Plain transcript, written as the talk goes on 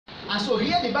And so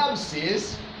here the Bible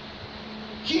says,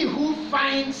 he who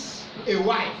finds a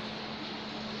wife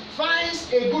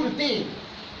finds a good thing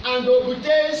and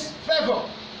obtains favor.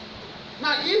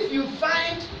 Now, if you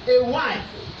find a wife,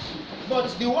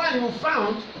 but the one you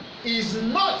found is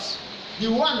not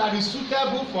the one that is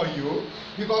suitable for you,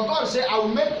 because God said, I will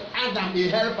make Adam a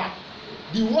helper,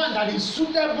 the one that is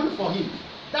suitable for him.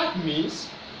 That means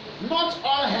not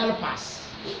all helpers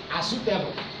are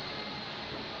suitable.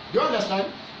 Do you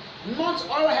understand? Not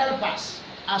all helpers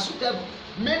are suitable.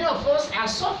 Many of us are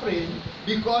suffering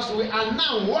because we are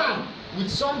now one with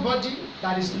somebody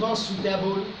that is not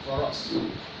suitable for us.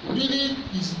 Meaning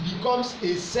it becomes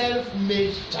a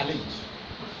self-made challenge.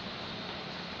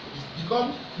 It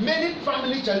becomes many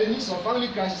family challenges or family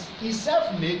crises is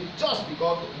self-made just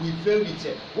because we failed it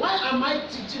here. Why am I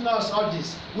teaching us all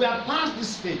this? We are past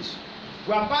this stage.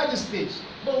 We are past this stage,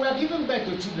 but we are giving birth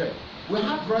to children. We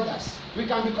have brothers. We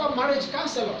can become marriage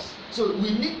counselors. So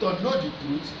we need to know the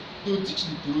truth, to teach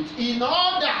the truth, in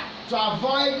order to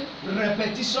avoid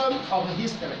repetition of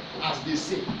history, as they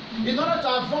say. In order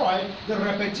to avoid the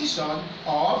repetition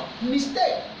of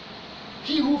mistake.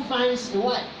 He who finds a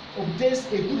wife obtains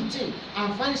a good thing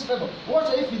and finds favor.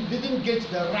 What if he didn't get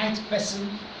the right person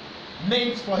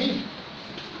meant for him?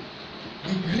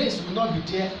 The grace will not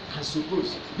be there as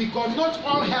supposed, because not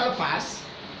all helpers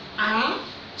are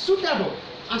suitable.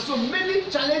 And so many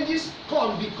challenges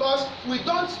come because we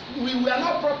are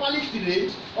not properly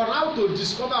trained on how to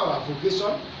discover our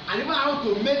vocation and even how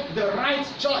to make the right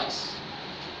choice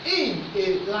in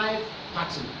a life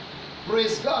pattern.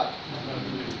 Praise God.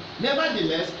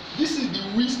 Nevertheless, this is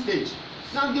the we stage.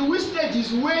 Now the we stage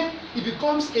is when it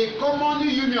becomes a common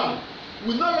union.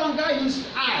 We no longer use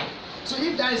I. So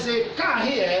if there is a car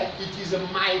here, it is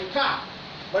my car.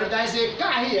 But if there is a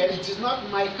car here, it is not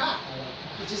my car.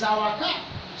 It is our car.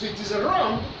 So it is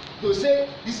wrong to say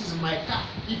this is my car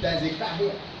if there is a car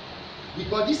here,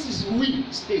 because this is we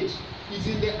stage. It's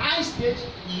in the I stage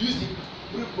you use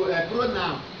the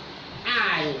pronoun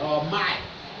I or my.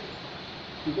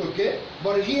 Okay,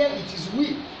 but here it is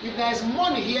we. If there is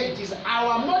money here, it is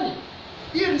our money,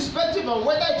 irrespective of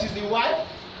whether it is the wife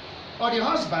or the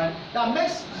husband that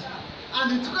makes it.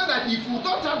 And it's because that if we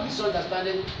don't have this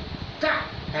understanding, car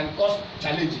can cause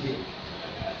challenge here.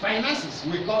 Finances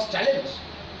will cause challenge.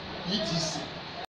 Etc.